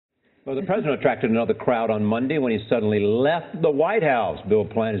Well, the president attracted another crowd on Monday when he suddenly left the White House. Bill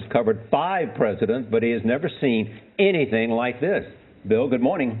Plante has covered 5 presidents, but he has never seen anything like this. Bill, good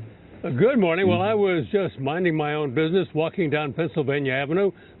morning. Good morning. Well, I was just minding my own business, walking down Pennsylvania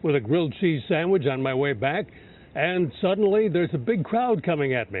Avenue with a grilled cheese sandwich on my way back, and suddenly there's a big crowd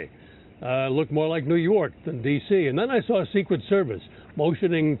coming at me. Looked more like New York than D.C., and then I saw Secret Service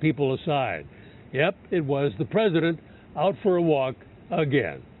motioning people aside. Yep, it was the president out for a walk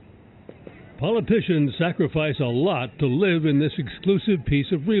again. Politicians sacrifice a lot to live in this exclusive piece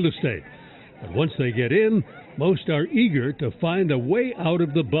of real estate. But once they get in, most are eager to find a way out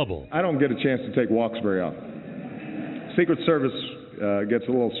of the bubble. I don't get a chance to take walks very often. Secret Service gets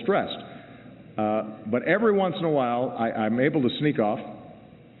a little stressed. But every once in a while, I'm able to sneak off.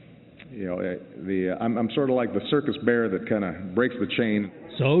 You know, I'm sort of like the circus bear that kind of breaks the chain.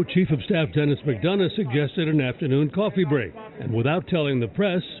 So Chief of Staff Dennis McDonough suggested an afternoon coffee break. And without telling the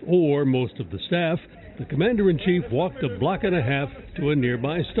press, or most of the staff, the Commander-in-Chief walked a block and a half to a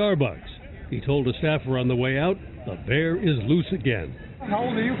nearby Starbucks. He told a staffer on the way out, the bear is loose again. How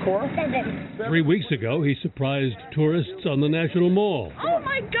old are you, Cora? 7. 3 weeks ago, he surprised tourists on the National Mall. Oh,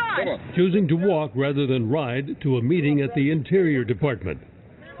 my gosh! Choosing to walk rather than ride to a meeting at the Interior Department.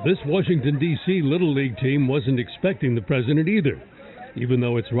 This Washington, D.C. Little League team wasn't expecting the president either, even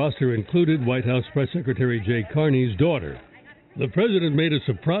though its roster included White House Press Secretary Jay Carney's daughter. The president made a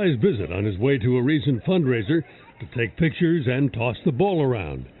surprise visit on his way to a recent fundraiser to take pictures and toss the ball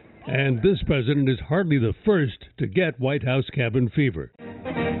around. And this president is hardly the first to get White House cabin fever.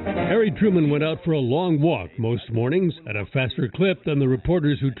 Harry Truman went out for a long walk most mornings at a faster clip than the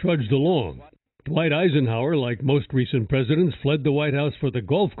reporters who trudged along. Dwight Eisenhower, like most recent presidents, fled the White House for the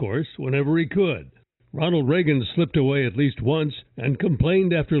golf course whenever he could. Ronald Reagan slipped away at least once and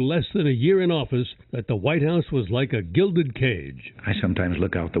complained after less than a year in office that the White House was like a gilded cage. I sometimes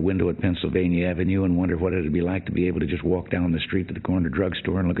look out the window at Pennsylvania Avenue and wonder what it would be like to be able to just walk down the street to the corner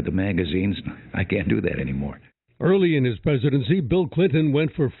drugstore and look at the magazines. I can't do that anymore. Early in his presidency, Bill Clinton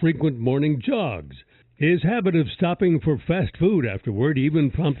went for frequent morning jogs. His habit of stopping for fast food afterward even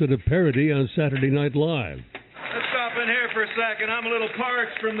prompted a parody on Saturday Night Live. Let's stop in here for a second. I'm a little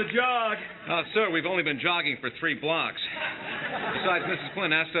parched from the jog. Sir, we've only been jogging for 3 blocks. Besides, Mrs.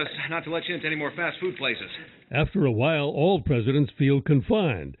 Clinton asked us not to let you into any more fast food places. After a while, all presidents feel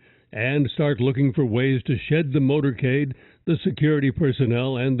confined and start looking for ways to shed the motorcade, the security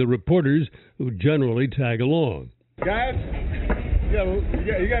personnel, and the reporters who generally tag along. Guys,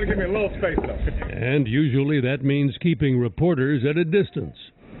 you got to give me a little space, though. And usually that means keeping reporters at a distance.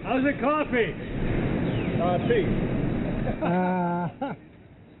 How's the coffee? Tea.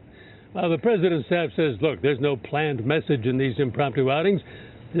 Well, the president's staff says, look, there's no planned message in these impromptu outings.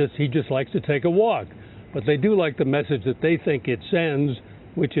 He just likes to take a walk. But they do like the message that they think it sends,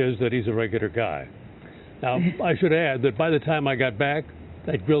 which is that he's a regular guy. Now, I should add that by the time I got back,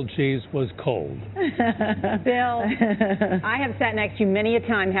 that grilled cheese was cold. Bill, I have sat next to you many a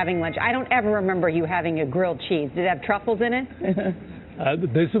time having lunch. I don't ever remember you having a grilled cheese. Did it have truffles in it?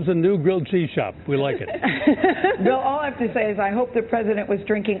 This is a new grilled cheese shop. We like it. Bill, all I have to say is I hope the president was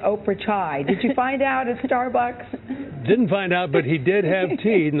drinking Oprah chai. Did you find out at Starbucks? Didn't find out, but he did have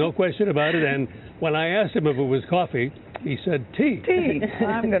tea, no question about it. And when I asked him if it was coffee, he said tea. Tea.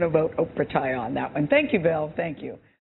 I'm going to vote Oprah chai on that one. Thank you, Bill. Thank you.